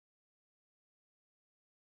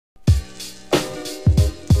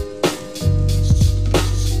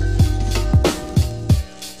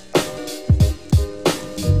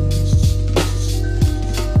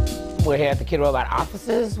at the Kidrobot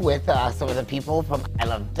offices with some of the people from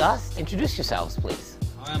ilovedust. Introduce yourselves, please.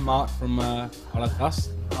 Hi, I'm Mark from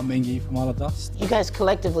ilovedust. I'm Mingy from ilovedust. You guys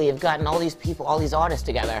collectively have gotten all these people, all these artists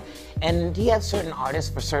together, and do you have certain artists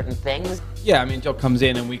for certain things? Yeah, I mean, job comes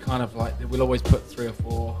in and we kind of like, we'll always put 3 or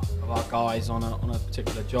 4 of our guys on a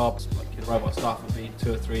particular job. Like Kidrobot stuff would be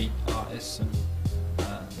 2 or 3 artists, and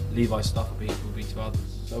Levi's stuff would be 2 others.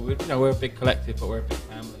 So we're a big collective, but we're a big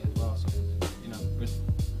family as well. So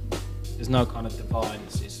there's no kind of divide.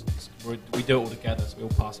 We do it all together, so we all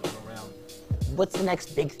pass it all around. What's the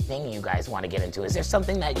next big thing you guys want to get into? Is there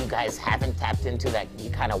something that you guys haven't tapped into that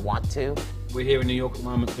you kind of want to? We're here in New York at the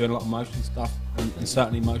moment doing a lot of motion stuff, and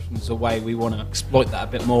certainly motion's a way we want to exploit that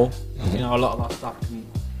a bit more. You know, a lot of our stuff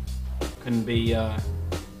can be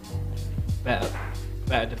better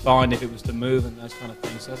defined if it was to move and those kind of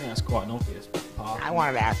things. So I think that's quite an obvious part. I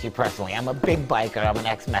wanted to ask you personally. I'm a big biker. I'm an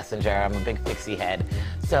ex-messenger. I'm a big fixie head.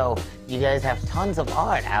 So you guys have tons of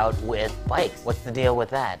art out with bikes. What's the deal with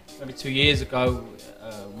that? Maybe 2 years ago,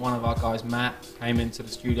 one of our guys, Matt, came into the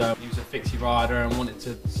studio. He was a fixie rider and wanted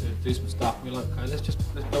to do some stuff. We were like, okay,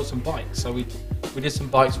 let's build some bikes. So we did some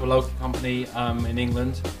bikes for a local company in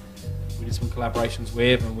England. We did some collaborations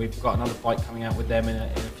with, and we've got another bike coming out with them in a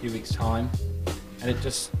few weeks' time. And it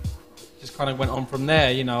just kind of went on from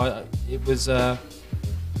there. You know, it was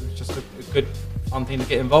just a good, fun thing to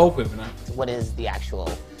get involved with. You know. What is the actual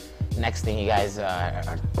next thing you guys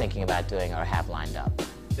are thinking about doing or have lined up?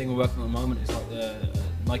 The thing we're working on at the moment is like the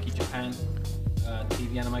Nike Japan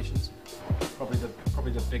TV animations. Probably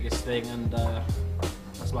the biggest thing, and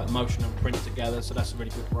that's like motion and print together, so that's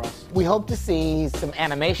really good for us. We hope to see some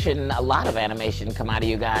animation, a lot of animation come out of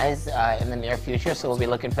you guys in the near future, so we'll be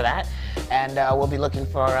looking for that. And we'll be looking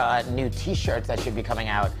for new t-shirts that should be coming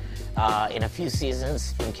out in a few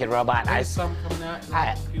seasons from Kidrobot. There's some coming out in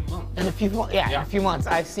a few months. In a few months.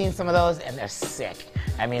 I've seen some of those, and they're sick.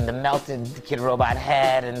 I mean, the melted Kidrobot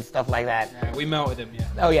head and stuff like that. Yeah, we melted them, yeah.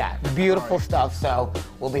 Oh yeah, beautiful stuff. So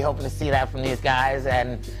we'll be hoping to see that from these guys,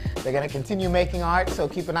 and they're going to continue making art, so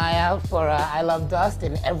keep an eye out for ilovedust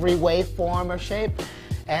in every way, form, or shape.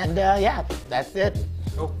 And yeah, that's it.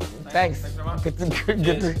 Cool. Thanks. Thanks very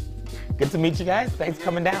much. Good to meet you guys. Thanks for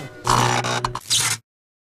coming down.